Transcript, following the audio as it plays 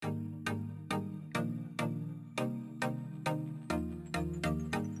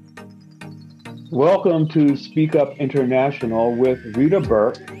Welcome to Speak Up International with Rita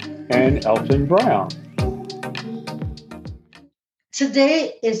Burke and Elton Brown.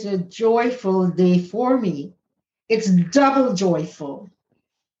 Today is a joyful day for me. It's double joyful.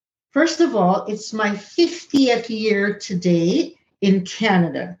 First of all, it's my 50th year today in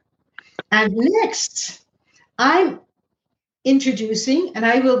Canada. And next, I'm introducing and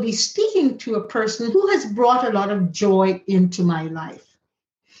I will be speaking to a person who has brought a lot of joy into my life.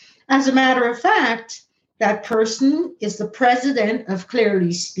 As a matter of fact, that person is the president of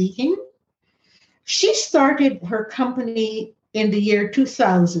Clearly Speaking. She started her company in the year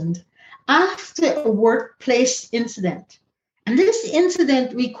 2000 after a workplace incident. And this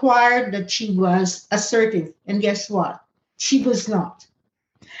incident required that she was assertive. And guess what? She was not.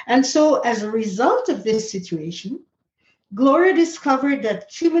 And so, as a result of this situation, Gloria discovered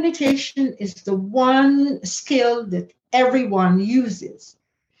that communication is the one skill that everyone uses.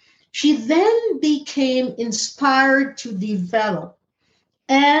 She then became inspired to develop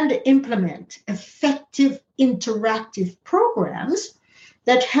and implement effective interactive programs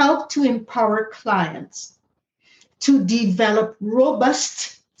that help to empower clients to develop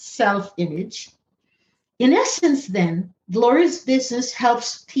robust self image. In essence, then, Gloria's business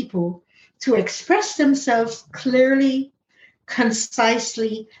helps people to express themselves clearly,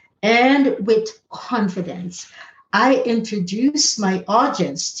 concisely, and with confidence. I introduce my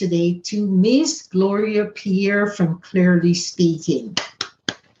audience today to Ms. Gloria Pierre from Clearly Speaking.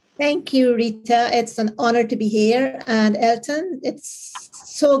 Thank you, Rita. It's an honor to be here. And Elton, it's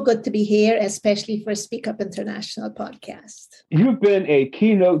so good to be here, especially for Speak Up International podcast. You've been a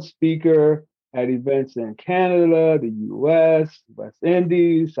keynote speaker at events in Canada, the US, West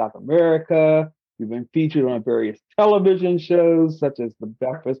Indies, South America. You've been featured on various television shows such as The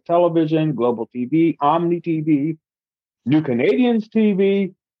Breakfast Television, Global TV, Omni TV, New Canadians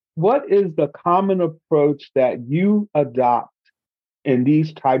TV. What is the common approach that you adopt in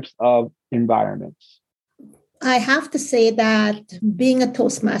these types of environments? I have to say that being a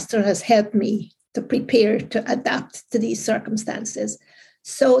Toastmaster has helped me to prepare to adapt to these circumstances.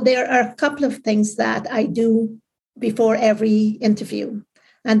 So there are a couple of things that I do before every interview,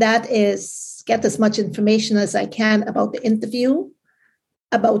 and that is get as much information as I can about the interview,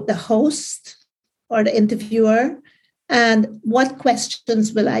 about the host or the interviewer, and what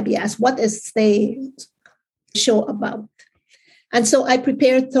questions will I be asked? What is the show about? And so I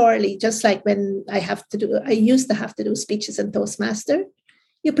prepare thoroughly, just like when I used to have to do speeches in Toastmaster.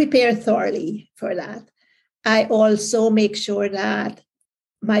 You prepare thoroughly for that. I also make sure that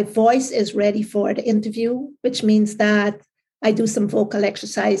my voice is ready for the interview, which means that I do some vocal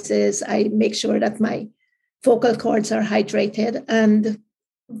exercises. I make sure that my vocal cords are hydrated. And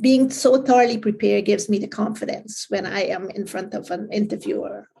being so thoroughly prepared gives me the confidence when I am in front of an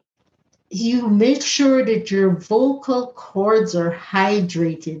interviewer. You make sure that your vocal cords are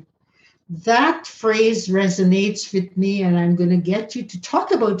hydrated. That phrase resonates with me, and I'm going to get you to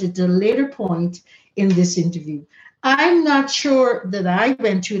talk about it at a later point in this interview. I'm not sure that I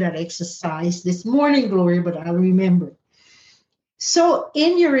went through that exercise this morning, Gloria, but I'll remember. So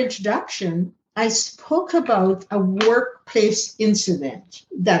in your introduction, I spoke about a workplace incident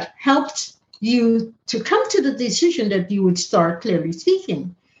that helped you to come to the decision that you would start Clearly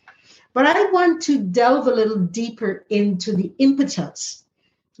Speaking. But I want to delve a little deeper into the impetus.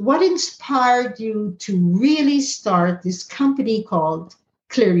 What inspired you to really start this company called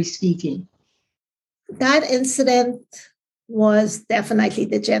Clearly Speaking? That incident was definitely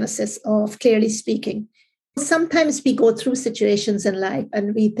the genesis of Clearly Speaking. Sometimes we go through situations in life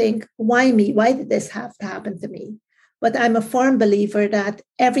and we think, why me? Why did this have to happen to me? But I'm a firm believer that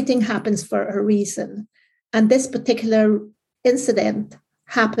everything happens for a reason. And this particular incident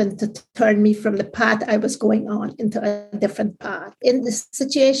happened to turn me from the path I was going on into a different path. In this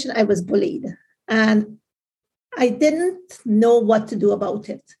situation, I was bullied, and I didn't know what to do about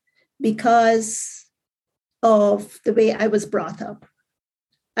it because of the way I was brought up.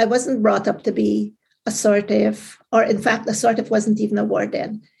 I wasn't brought up to be assertive, or in fact, assertive wasn't even a word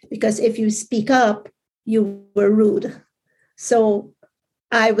then, because if you speak up, you were rude. So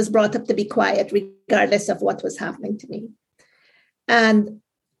I was brought up to be quiet, regardless of what was happening to me. And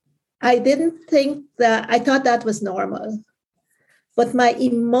I thought that was normal. But my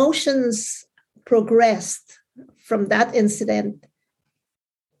emotions progressed from that incident,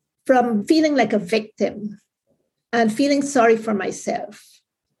 from feeling like a victim and feeling sorry for myself.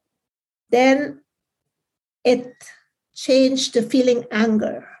 Then it changed to feeling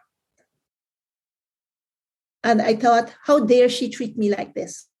anger. And I thought, how dare she treat me like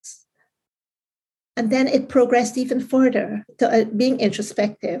this? And then it progressed even further to being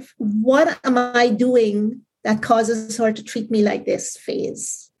introspective. What am I doing that causes her to treat me like this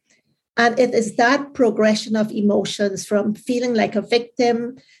phase? And it is that progression of emotions from feeling like a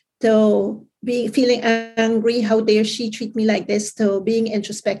victim to feeling angry, how dare she treat me like this, to being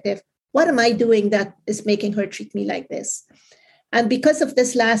introspective. What am I doing that is making her treat me like this? And because of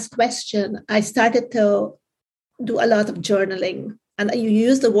this last question, I started to do a lot of journaling. And you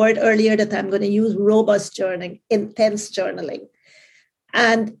used the word earlier that I'm going to use, robust journaling, intense journaling.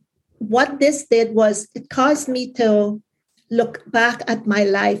 And what this did was it caused me to look back at my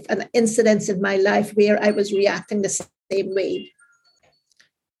life and incidents in my life where I was reacting the same way.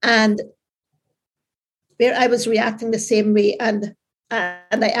 And where I was reacting the same way. And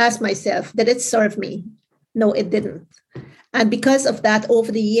I asked myself, did it serve me? No, it didn't. And because of that,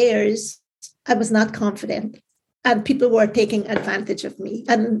 over the years, I was not confident. And people were taking advantage of me.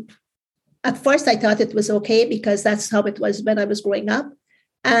 And at first, I thought it was okay because that's how it was when I was growing up.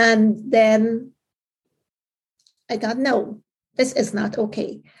 And then I thought, no, this is not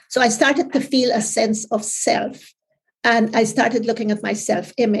okay. So I started to feel a sense of self. And I started looking at my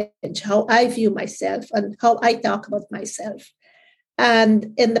self-image, how I view myself and how I talk about myself.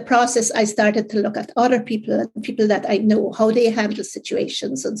 And in the process, I started to look at other people and people that I know, how they handle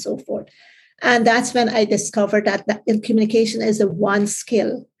situations and so forth. And that's when I discovered that communication is a one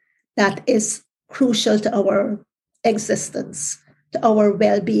skill that is crucial to our existence, to our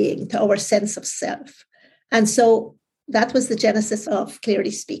well-being, to our sense of self. And so that was the genesis of Clearly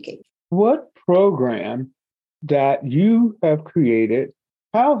Speaking. What program that you have created,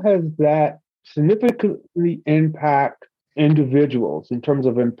 how has that significantly impact individuals in terms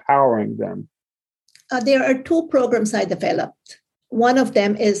of empowering them? There are two programs I developed. One of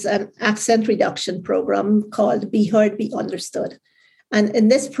them is an accent reduction program called Be Heard, Be Understood. And in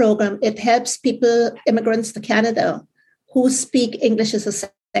this program, it helps people, immigrants to Canada, who speak English as a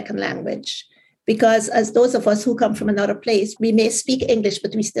second language. Because as those of us who come from another place, we may speak English,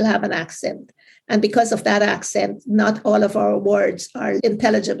 but we still have an accent. And because of that accent, not all of our words are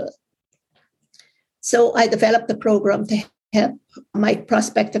intelligible. So I developed a program to help my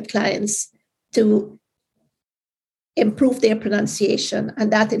prospective clients to improve their pronunciation.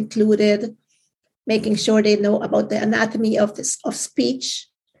 And that included making sure they know about the anatomy of speech,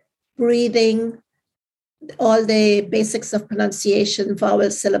 breathing, all the basics of pronunciation, vowel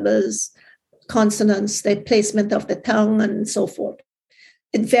syllables, consonants, the placement of the tongue, and so forth.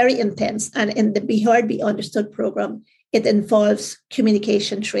 It's very intense. And in the Be Heard, Be Understood program, it involves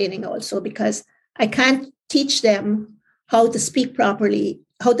communication training also, because I can't teach them how to speak properly,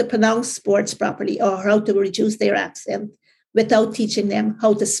 how to pronounce words properly, or how to reduce their accent without teaching them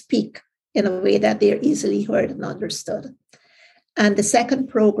how to speak in a way that they're easily heard and understood. And the second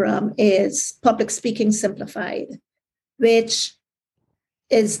program is Public Speaking Simplified, which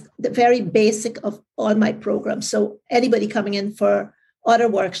is the very basic of all my programs. So anybody coming in for other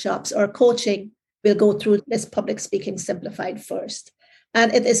workshops or coaching will go through this Public Speaking Simplified first.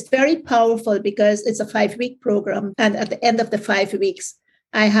 And it is very powerful because it's a 5-week program. And at the end of the 5 weeks,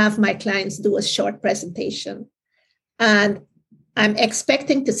 I have my clients do a short presentation. And I'm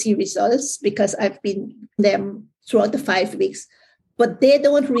expecting to see results because I've been them throughout the 5 weeks. But they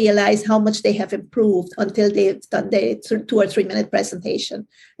don't realize how much they have improved until they've done the 2 or 3 minute presentation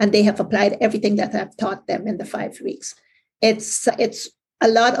and they have applied everything that I've taught them in the 5 weeks. It's a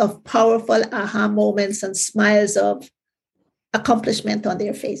lot of powerful aha moments and smiles of accomplishment on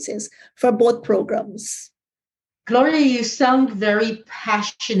their faces for both programs. Gloria, you sound very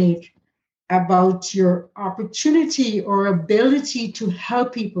passionate about your opportunity or ability to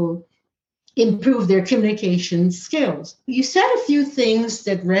help people improve their communication skills. You said a few things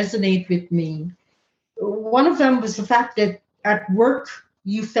that resonate with me. One of them was the fact that at work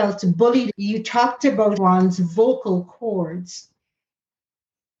you felt bullied. You talked about one's vocal cords.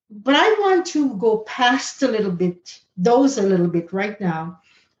 But I want to go past a little bit right now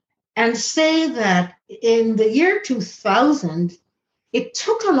and say that in the year 2000, it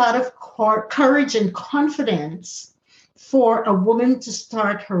took a lot of courage and confidence for a woman to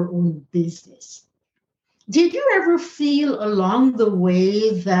start her own business. Did you ever feel along the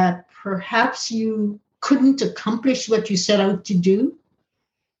way that perhaps you couldn't accomplish what you set out to do?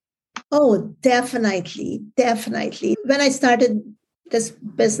 Oh, definitely. Definitely. When I started this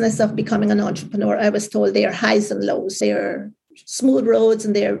business of becoming an entrepreneur, I was told there are highs and lows. There are smooth roads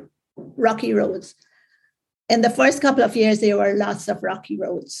and there are rocky roads. In the first couple of years, there were lots of rocky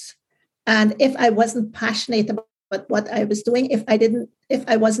roads. And if I wasn't passionate about what I was doing, if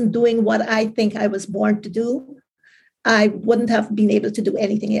I wasn't doing what I think I was born to do, I wouldn't have been able to do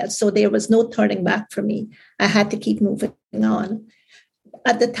anything else. So there was no turning back for me. I had to keep moving on.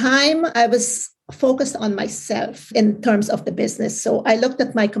 At the time, I was focused on myself in terms of the business. So I looked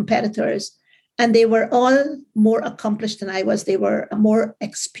at my competitors, and they were all more accomplished than I was. They were more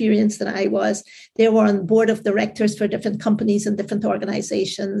experienced than I was. They were on board of directors for different companies and different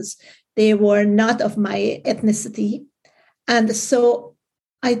organizations. They were not of my ethnicity. And so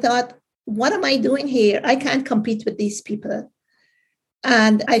I thought, what am I doing here? I can't compete with these people.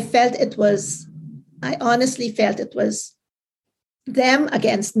 And I honestly felt it was them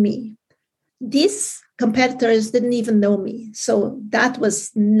against me. These competitors didn't even know me. So that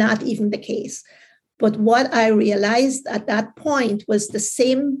was not even the case. But what I realized at that point was the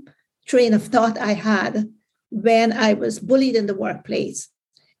same train of thought I had when I was bullied in the workplace.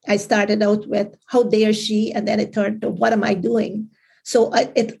 I started out with, how dare she? And then it turned to, what am I doing? So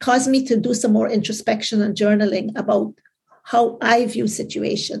it caused me to do some more introspection and journaling about how I view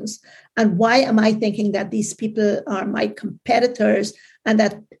situations and why am I thinking that these people are my competitors and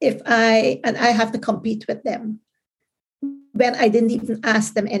that I have to compete with them when I didn't even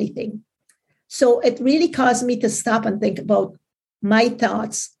ask them anything. So it really caused me to stop and think about my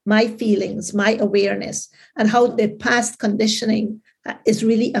thoughts, my feelings, my awareness, and how the past conditioning is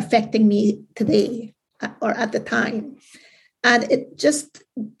really affecting me today or at the time. And it just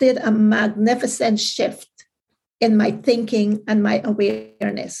did a magnificent shift in my thinking and my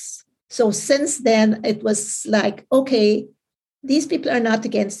awareness. So since then, it was like, okay, these people are not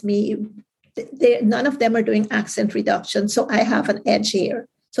against me. None of them are doing accent reduction. So I have an edge here.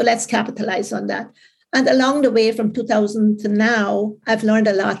 So let's capitalize on that. And along the way, from 2000 to now, I've learned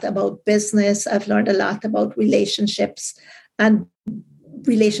a lot about business. I've learned a lot about relationships and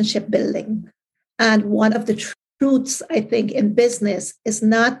relationship building. And one of the truths, I think, in business is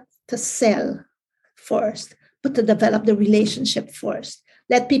not to sell first, but to develop the relationship first.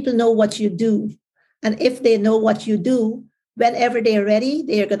 Let people know what you do. And if they know what you do, whenever they're ready,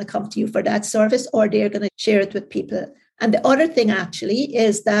 they're going to come to you for that service or they're going to share it with people. And the other thing actually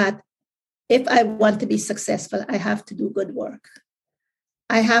is that if I want to be successful, I have to do good work.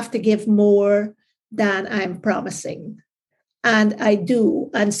 I have to give more than I'm promising. And I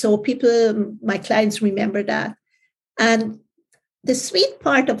do. And so people, my clients remember that. And the sweet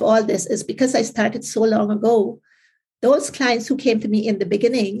part of all this is because I started so long ago, those clients who came to me in the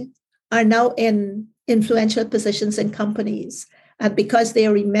beginning are now in influential positions in companies. And because they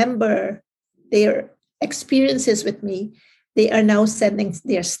remember their experiences with me, they are now sending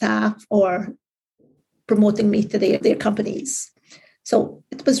their staff or promoting me to their companies. So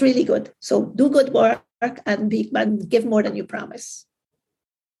it was really good. So do good work and give more than you promise.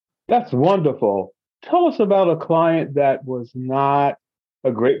 That's wonderful. Tell us about a client that was not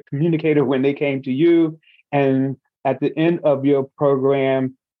a great communicator when they came to you, and at the end of your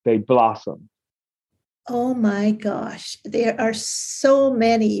program, they blossomed. Oh my gosh, there are so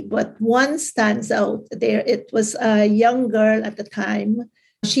many, but one stands out. It was a young girl at the time.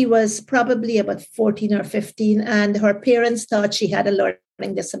 She was probably about 14 or 15, and her parents thought she had a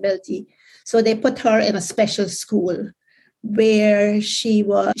learning disability. So they put her in a special school where she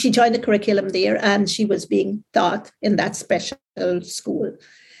joined the curriculum there and she was being taught in that special school.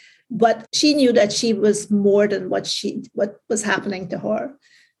 But she knew that she was more than what was happening to her.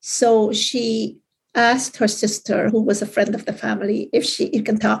 So she asked her sister, who was a friend of the family, if she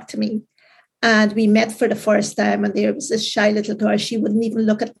can talk to me. And we met for the first time, and there was this shy little girl. She wouldn't even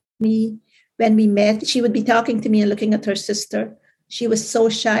look at me when we met. She would be talking to me and looking at her sister. She was so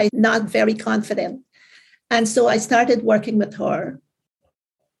shy, not very confident. And so I started working with her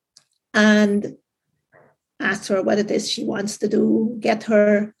and asked her what it is she wants to do, get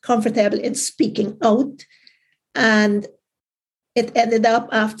her comfortable in speaking out. And it ended up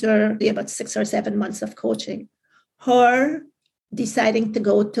after about 6 or 7 months of coaching, her deciding to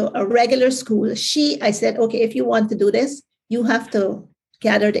go to a regular school. I said, okay, if you want to do this, you have to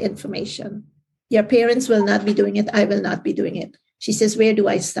gather the information. Your parents will not be doing it. I will not be doing it. She says, where do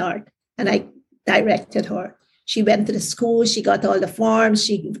I start? And I directed her. She went to the school. She got all the forms.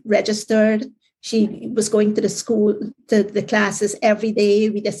 She registered. She was going to the school, to the classes every day.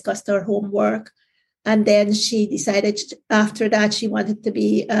 We discussed her homework. And then she decided after that she wanted to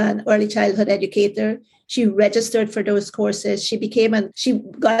be an early childhood educator. She registered for those courses. She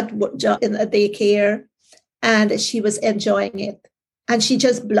got a job in a daycare and she was enjoying it. And she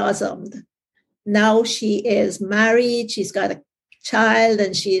just blossomed. Now she is married. She's got a child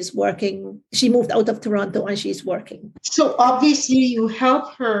and she is working. She moved out of Toronto and she's working. So obviously you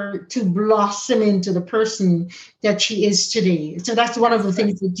help her to blossom into the person that she is today. So that's one of the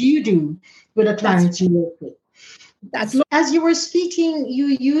things that you do with the clients you work with. That's As you were speaking,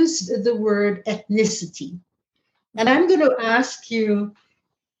 you used the word ethnicity. And I'm going to ask you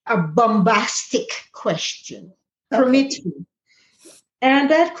a bombastic question. Permit okay. me.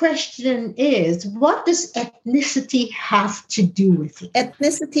 And that question is, what does ethnicity have to do with it?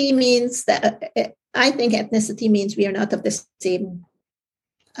 Ethnicity means that I think ethnicity means we are not of the same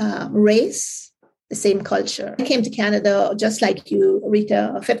race, the same culture. I came to Canada just like you,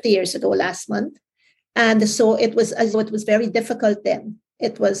 Rita, 50 years ago last month. And so it was very difficult then.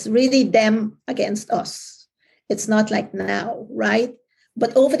 It was really them against us. It's not like now, right?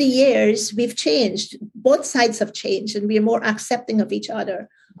 But over the years, we've changed. Both sides have changed, and we're more accepting of each other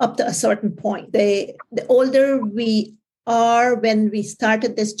up to a certain point. The older we are when we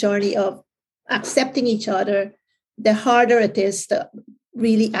started this journey of accepting each other, the harder it is to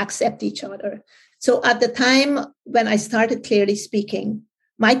really accept each other. So at the time when I started Clearly Speaking,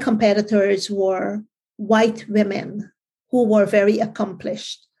 my competitors were white women who were very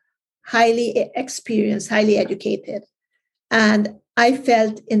accomplished, highly experienced, highly educated. And I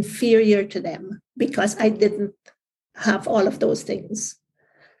felt inferior to them because I didn't have all of those things.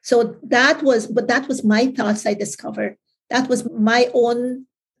 So that was my thoughts I discovered. That was my own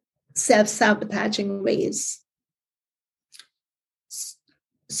self-sabotaging ways.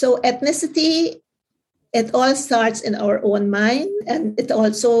 So ethnicity, it all starts in our own mind, and it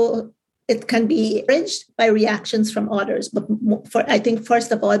can be bridged by reactions from others. But I think,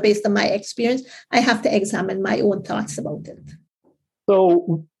 first of all, based on my experience, I have to examine my own thoughts about it.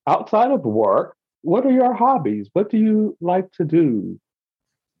 So, outside of work, what are your hobbies? What do you like to do?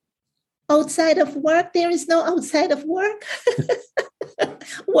 Outside of work, there is no outside of work.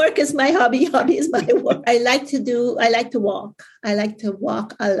 Work is my hobby. Hobby is my work. I like to walk. I like to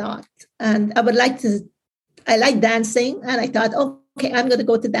walk a lot. And I like dancing. And I thought, okay, I'm going to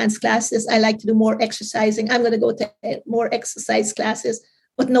go to dance classes. I like to do more exercising. I'm going to go to more exercise classes,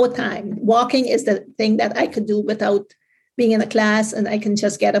 but no time. Walking is the thing that I could do without being in a class, and I can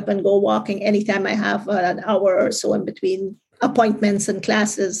just get up and go walking anytime I have an hour or so in between appointments and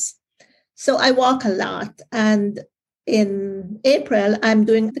classes. So I walk a lot. And in April, I'm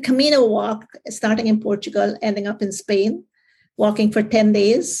doing the Camino walk, starting in Portugal, ending up in Spain, walking for 10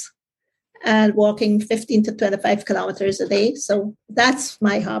 days and walking 15 to 25 kilometers a day. So that's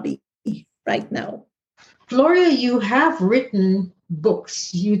my hobby right now. Gloria, you have written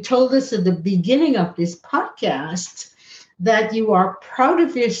books. You told us at the beginning of this podcast that you are proud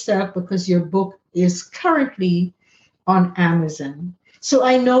of yourself because your book is currently on Amazon. So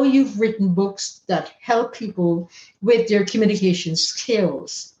I know you've written books that help people with their communication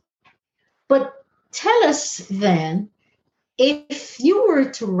skills. But tell us then, if you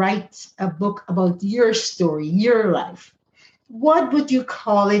were to write a book about your story, your life, what would you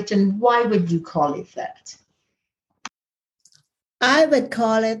call it and why would you call it that? I would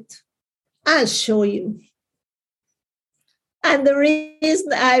call it, I'll show you. And the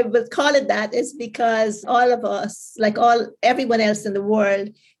reason I would call it that is because all of us, like everyone else in the world,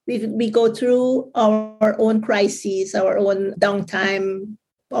 we go through our own crises, our own downtime,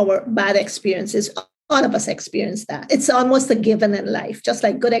 our bad experiences. All of us experience that. It's almost a given in life, just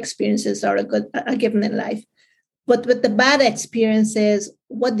like good experiences are a given in life. But with the bad experiences,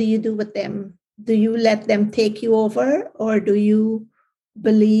 what do you do with them? Do you let them take you over, or do you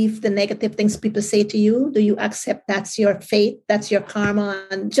believe the negative things people say to you? Do you accept that's your fate, that's your karma,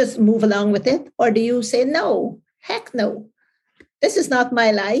 and just move along with it? Or do you say, no, heck no, this is not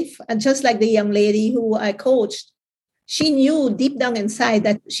my life? And just like the young lady who I coached, she knew deep down inside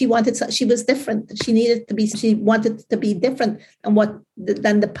that she was different. She wanted to be different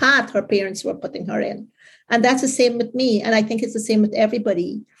than the path her parents were putting her in. And that's the same with me. And I think it's the same with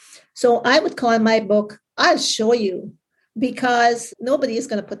everybody. So I would call my book, I'll Show You, because nobody is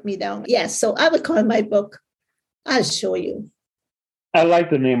going to put me down. Yes. So I would call my book, I'll Show You. I like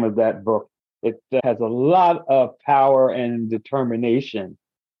the name of that book. It has a lot of power and determination.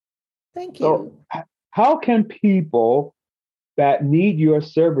 Thank you. So, how can people that need your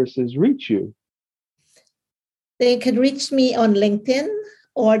services reach you? They can reach me on LinkedIn,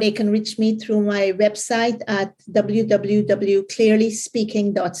 or they can reach me through my website at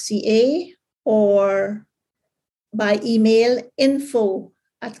www.clearlyspeaking.ca, or by email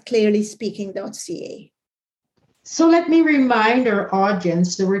info@clearlyspeaking.ca. So let me remind our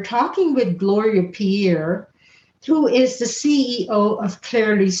audience that we're talking with Gloria Pierre, who is the CEO of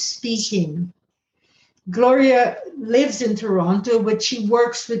Clearly Speaking. Gloria lives in Toronto, but she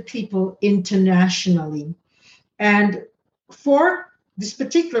works with people internationally. And for this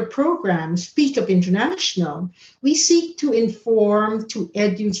particular program, Speak Up International, we seek to inform, to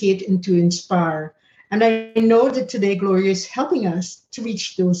educate, and to inspire. And I know that today Gloria is helping us to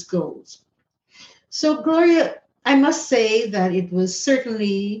reach those goals. So, Gloria, I must say that it was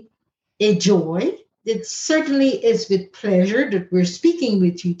certainly a joy. It certainly is with pleasure that we're speaking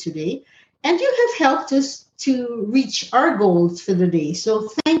with you today. And you have helped us to reach our goals for the day. So,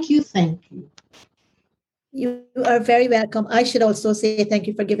 thank you. Thank you. You are very welcome. I should also say thank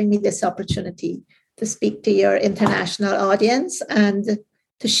you for giving me this opportunity to speak to your international audience and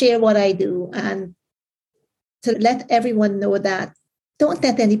to share what I do and to let everyone know that don't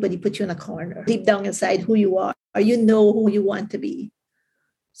let anybody put you in a corner. Deep down inside who you are, or you know who you want to be.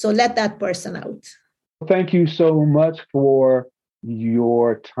 So let that person out. Thank you so much for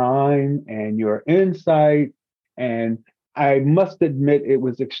your time and your insight. And I must admit, it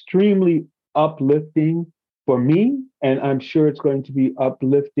was extremely uplifting for me. And I'm sure it's going to be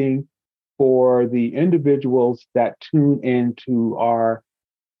uplifting for the individuals that tune into our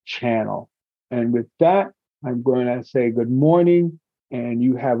channel. And with that, I'm going to say good morning and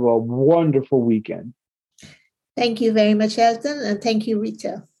you have a wonderful weekend. Thank you very much, Elton. And thank you,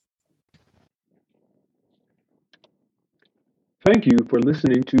 Rita. Thank you for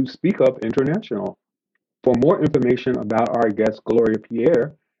listening to Speak Up International. For more information about our guest, Gloria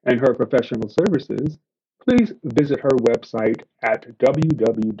Pierre, and her professional services, please visit her website at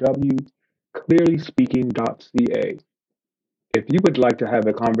www.clearlyspeaking.ca. If you would like to have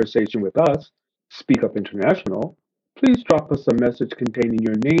a conversation with us, Speak Up International, please drop us a message containing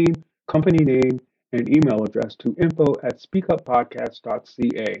your name, company name, and email address to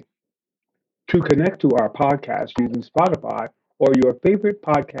info@speakuppodcast.ca. To connect to our podcast using Spotify or your favorite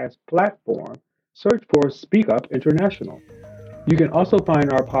podcast platform, search for Speak Up International. You can also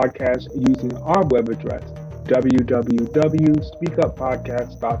find our podcast using our web address,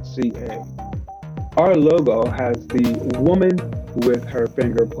 www.speakuppodcast.ca. Our logo has the woman with her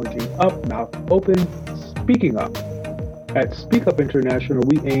finger pointing up, mouth open, speaking up. At Speak Up International,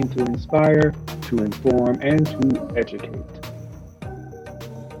 we aim to inspire, to inform, and to educate.